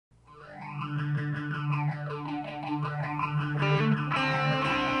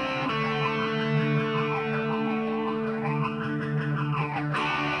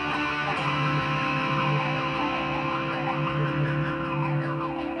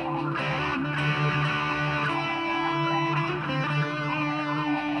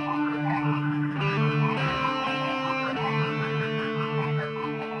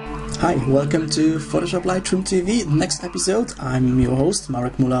Hi, welcome to Photoshop Lightroom TV. Next episode. I'm your host,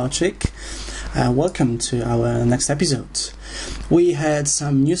 Marek Mularczyk. Welcome to our next episode. We had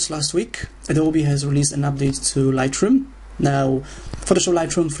some news last week. Adobe has released an update to Lightroom. Now, Photoshop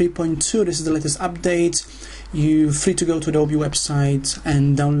Lightroom 3.2, this is the latest update. You're free to go to Adobe website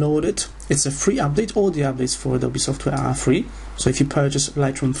and download it. It's a free update. All the updates for Adobe software are free. So if you purchase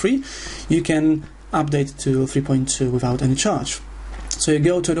Lightroom 3, you can update to 3.2 without any charge. So you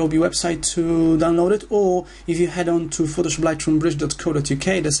go to Adobe website to download it, or if you head on to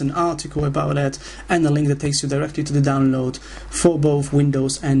PhotoshopLightroomBridge.co.uk, there's an article about it and a link that takes you directly to the download for both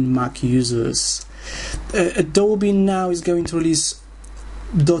Windows and Mac users. Adobe now is going to release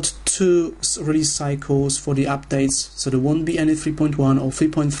 .2 release cycles for the updates, so there won't be any 3.1 or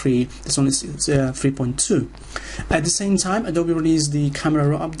 3.3, there's only 3.2. At the same time, Adobe released the Camera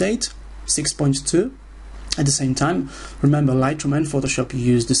Raw update 6.2. At the same time, remember Lightroom and Photoshop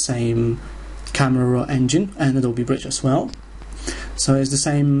use the same Camera Raw engine and Adobe Bridge as well. So it's the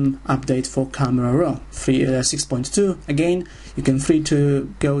same update for Camera Raw 6.2. Again, you can free to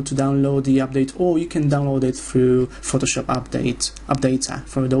go to download the update, or you can download it through Photoshop Updater,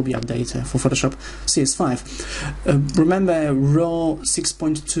 for Adobe Updater, for Photoshop CS5. Remember, Raw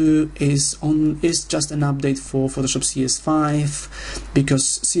 6.2 is just an update for Photoshop CS5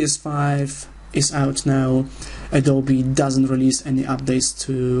 because CS5 is out now. Adobe doesn't release any updates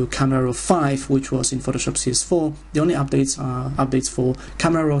to Camera Raw 5, which was in Photoshop CS4. The only updates are updates for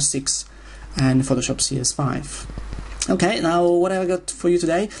Camera Raw 6 and Photoshop CS5. Okay, now what I got for you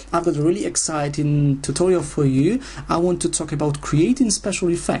today, I've got a really exciting tutorial for you. I want to talk about creating special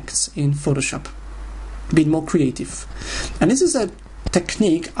effects in Photoshop, being more creative. And this is a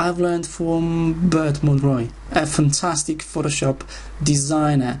technique I've learned from Bert Monroy, a fantastic Photoshop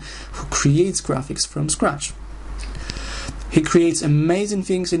designer who creates graphics from scratch. He creates amazing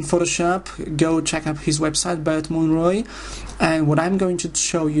things in Photoshop. Go check out his website, Bert Monroy. And what I'm going to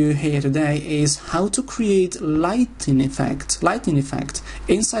show you here today is how to create lighting effect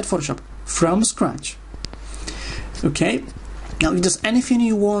inside Photoshop from scratch. Okay. Now, if there's anything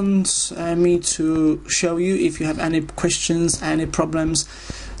you want me to show you, if you have any questions, any problems,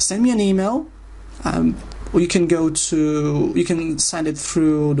 send me an email, or you can send it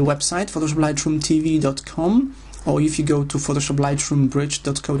through the website PhotoshopLightroomTV.com, or if you go to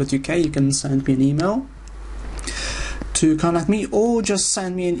PhotoshopLightroomBridge.co.uk, you can send me an email to contact me, or just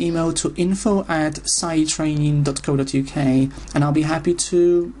send me an email to info@scitraining.co.uk, and I'll be happy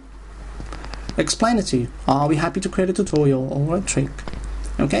to explain it to you. I'll be happy to create a tutorial or a trick.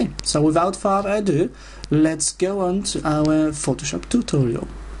 Okay, so without further ado, let's go on to our Photoshop tutorial.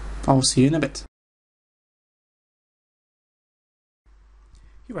 I'll see you in a bit.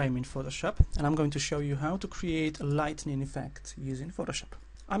 Here I am in Photoshop, and I'm going to show you how to create a lightning effect using Photoshop.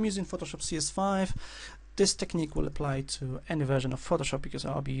 I'm using Photoshop CS5. This technique will apply to any version of Photoshop because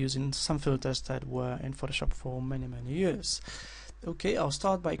I'll be using some filters that were in Photoshop for many years. Okay, I'll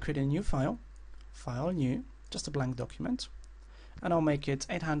start by creating a new file, new, just a blank document, and I'll make it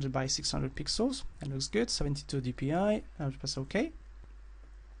 800 by 600 pixels. That looks good, 72 dpi. I'll press OK.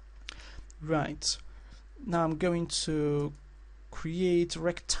 Right, now I'm going to create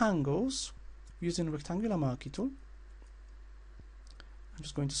rectangles using rectangular marquee tool. I'm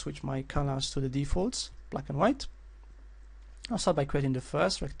just going to switch my colors to the defaults, black and white. I'll start by creating the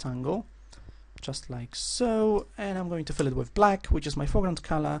first rectangle, just like so, and I'm going to fill it with black, which is my foreground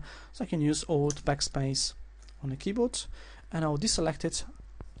color, so I can use Alt backspace on the keyboard, and I'll deselect it.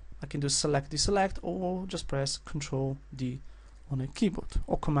 I can do select, deselect, or just press Ctrl D on the keyboard,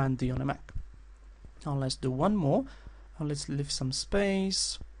 or Command D on a Mac. Now let's do one more. Now let's leave some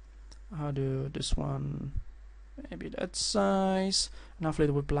space. I'll do this one, maybe that size, and I'll fill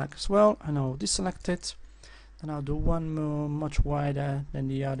it with black as well, and I'll deselect it. And I'll do one more, much wider than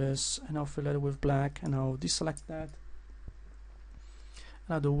the others, and I'll fill it with black, and I'll deselect that.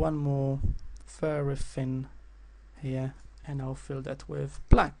 And I'll do one more very thin here, and I'll fill that with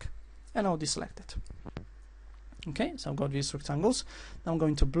black, and I'll deselect it. Okay, so I've got these rectangles. Now I'm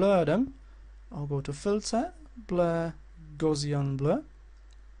going to blur them. I'll go to Filter, Blur, Gaussian Blur.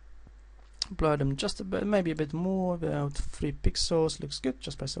 Blur them just a bit, maybe a bit more, about 3 pixels. Looks good.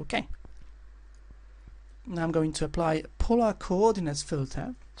 Just press OK. Now I'm going to apply polar coordinates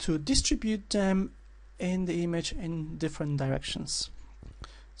filter to distribute them in the image in different directions.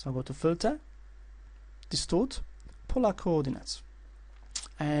 So I'll go to Filter, Distort, Polar Coordinates.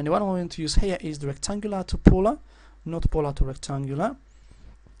 And the one I'm going to use here is the rectangular to polar, not polar to rectangular.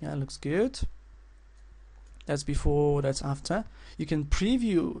 Yeah, looks good. That's before, that's after. You can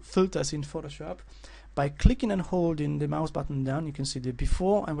preview filters in Photoshop by clicking and holding the mouse button down, you can see the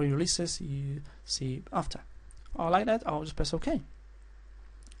before, and when it releases, you see after. I like that. I'll just press OK.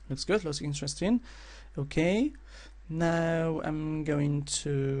 Looks good, looks interesting. OK. Now I'm going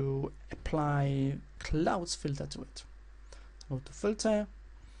to apply clouds filter to it. Go to filter,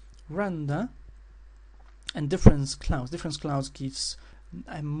 render, and different clouds. Different clouds gives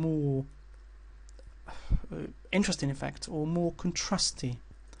a more interesting effect, or more contrasty.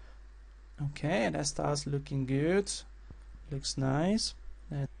 Okay, and that starts looking good. Looks nice.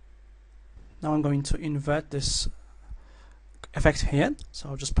 Now I'm going to invert this effect here. So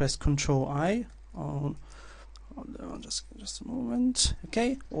I'll just press Ctrl I on just a moment.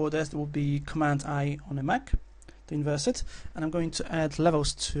 Okay, or that will be Command I on a Mac to invert it. And I'm going to add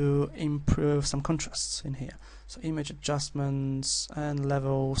levels to improve some contrasts in here. So image adjustments and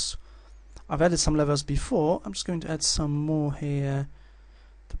levels. I've added some levels before. I'm just going to add some more here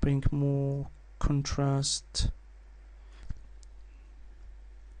to bring more contrast.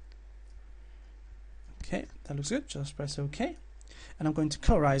 Okay, that looks good. Just press OK. And I'm going to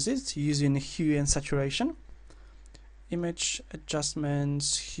colorize it using hue and saturation. Image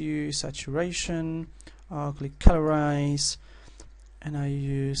adjustments, hue, saturation. I'll click colorize, and I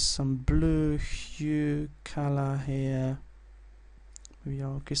use some blue hue color here. Maybe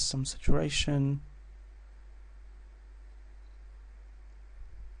I'll give some saturation.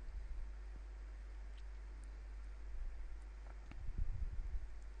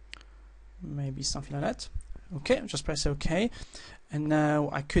 Maybe something like that. Okay, I'll just press OK. And now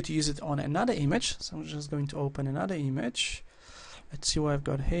I could use it on another image. So I'm just going to open another image. Let's see what I've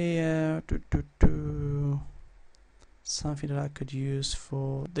got here. Something that I could use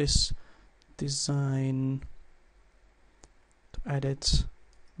for this design to edit.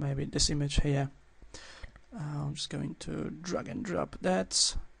 Maybe this image here. I'm just going to drag and drop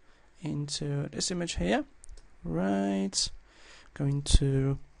that into this image here. Right. Going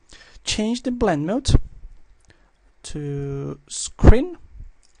to change the blend mode to screen,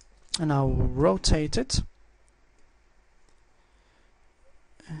 and I'll rotate it.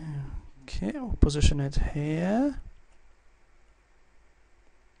 Okay, I'll position it here.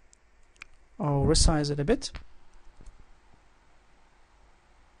 I'll resize it a bit.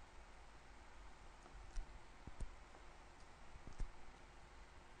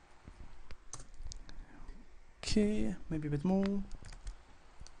 Okay, maybe a bit more.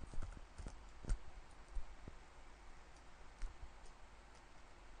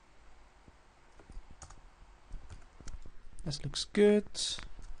 This looks good.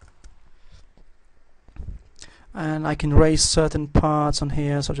 And I can erase certain parts on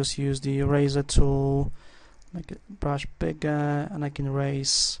here, so I'll just use the eraser tool, make it brush bigger, and I can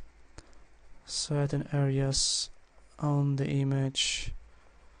erase certain areas on the image.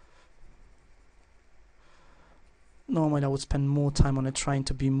 Normally I would spend more time on it, trying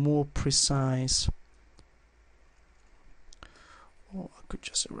to be more precise. Or I could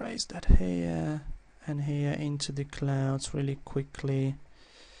just erase that here and here into the clouds really quickly.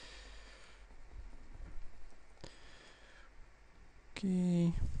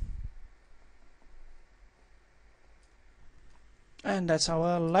 Okay. And that's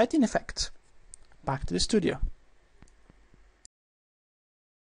our lighting effect. Back to the studio.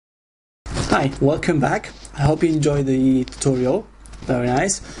 Hi, welcome back. I hope you enjoyed the tutorial. Very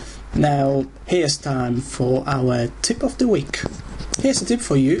nice. Now here's time for our tip of the week. Here's a tip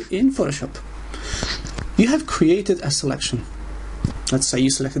for you in Photoshop. You have created a selection. Let's say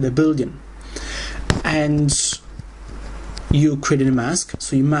you selected a building and you created a mask,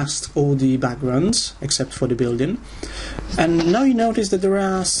 so you masked all the backgrounds except for the building, and now you notice that there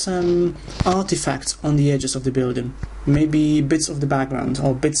are some artifacts on the edges of the building, maybe bits of the background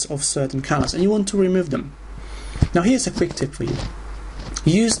or bits of certain colors, and you want to remove them. Now here's a quick tip for you.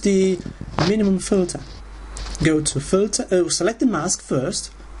 Use the minimum filter. Go to filter, select the mask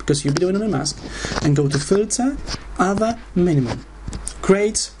first, because you'll be doing on a mask, and go to filter, other, minimum.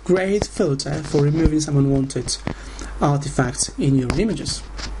 Great filter for removing some unwanted artifacts in your images.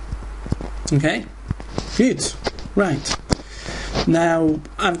 Okay, good. Right, now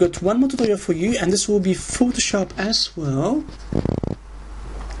I've got one more tutorial for you, and this will be Photoshop as well,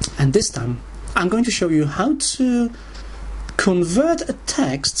 and this time I'm going to show you how to convert a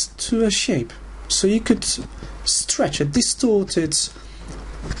text to a shape, so you could stretch it, distort it,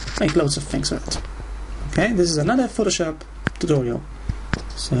 make loads of things with it. Okay, this is another Photoshop tutorial,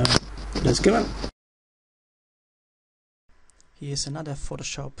 so let's go on. Here's another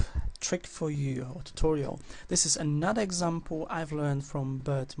Photoshop trick for you, or tutorial. This is another example I've learned from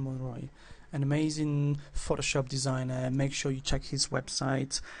Bert Monroy, an amazing Photoshop designer. Make sure you check his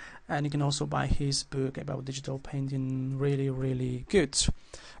website and you can also buy his book about digital painting, really good.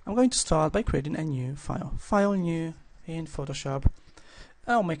 I'm going to start by creating a new file new in Photoshop.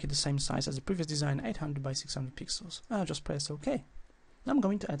 I'll make it the same size as the previous design, 800 by 600 pixels. I'll just press OK. I'm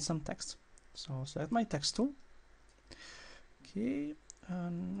going to add some text, so I'll select my text tool. Okay,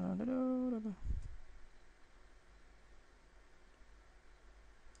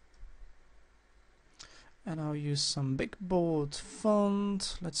 and I'll use some big bold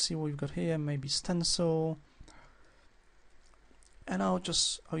font. Let's see what we've got here, maybe stencil, and I'll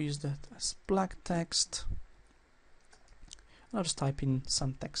use that as black text. I'll just type in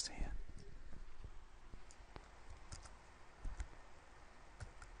some text here.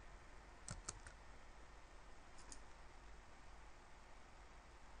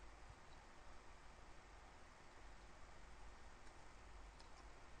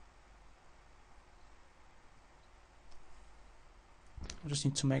 I just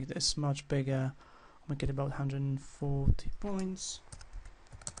need to make this much bigger. I'll make it about 140 points.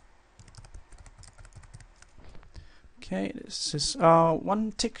 Okay, this is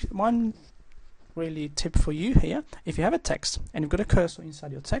one really tip for you here. If you have a text and you've got a cursor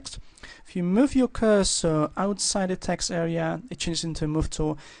inside your text, if you move your cursor outside the text area, it changes into a move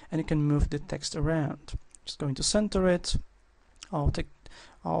tool and you can move the text around. Just going to center it. I'll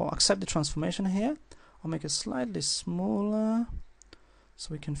accept the transformation here. I'll make it slightly smaller so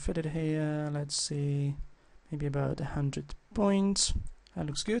we can fit it here. Let's see, maybe about 100 points. That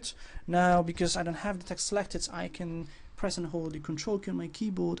looks good. Now, because I don't have the text selected, I can press and hold the Control key on my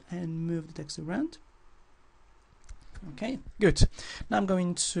keyboard and move the text around. Okay, good. Now I'm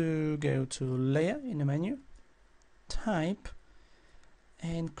going to go to Layer in the menu, Type,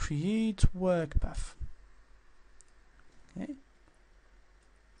 and Create Work Path. Okay,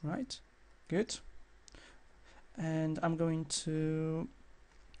 right, good. And I'm going to,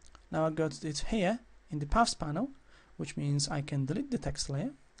 now I got it here in the Paths panel, which means I can delete the text layer.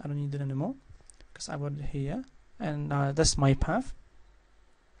 I don't need it anymore because I got it here, and that's my path.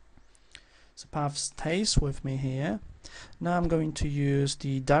 So path stays with me here. Now I'm going to use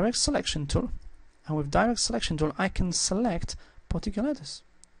the direct selection tool, and with direct selection tool I can select particular letters.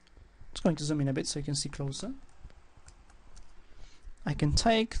 Just going to zoom in a bit so you can see closer. I can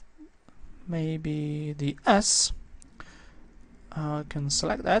take maybe the S. I can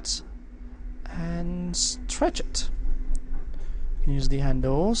select that and stretch it. Use the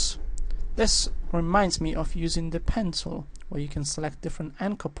handles. This reminds me of using the pen tool, where you can select different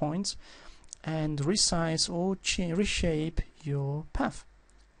anchor points and resize or reshape your path.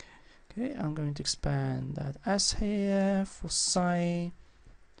 Okay, I'm going to expand that S here for size.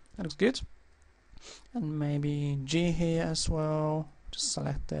 That looks good. And maybe G here as well. Just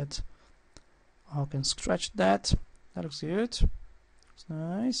select it. I can stretch that. That looks good. Looks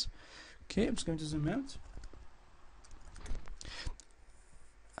nice. Okay, I'm just going to zoom out.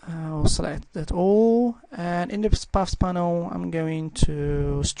 I'll select that all, and in the paths panel I'm going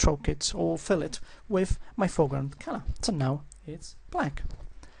to stroke it or fill it with my foreground color. So now it's black.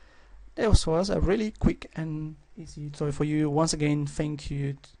 This was a really quick and easy tutorial for you. Once again,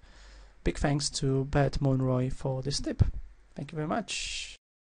 big thanks to Bert Monroy for this tip. Thank you very much.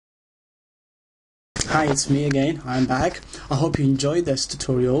 Hi, it's me again. I'm back. I hope you enjoyed this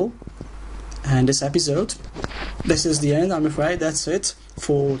tutorial and this episode. This is the end, I'm afraid. That's it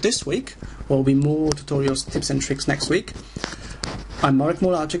for this week. There will be more tutorials, tips and tricks next week. I'm Marek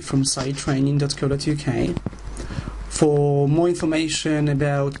Mularczyk from sitetraining.co.uk. For more information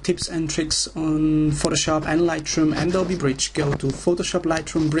about tips and tricks on Photoshop and Lightroom and Adobe Bridge, go to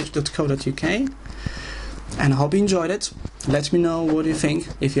PhotoshopLightroomBridge.co.uk. And I hope you enjoyed it. Let me know what you think.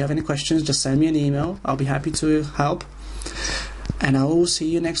 If you have any questions, just send me an email. I'll be happy to help. And I will see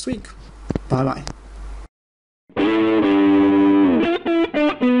you next week. Bye bye.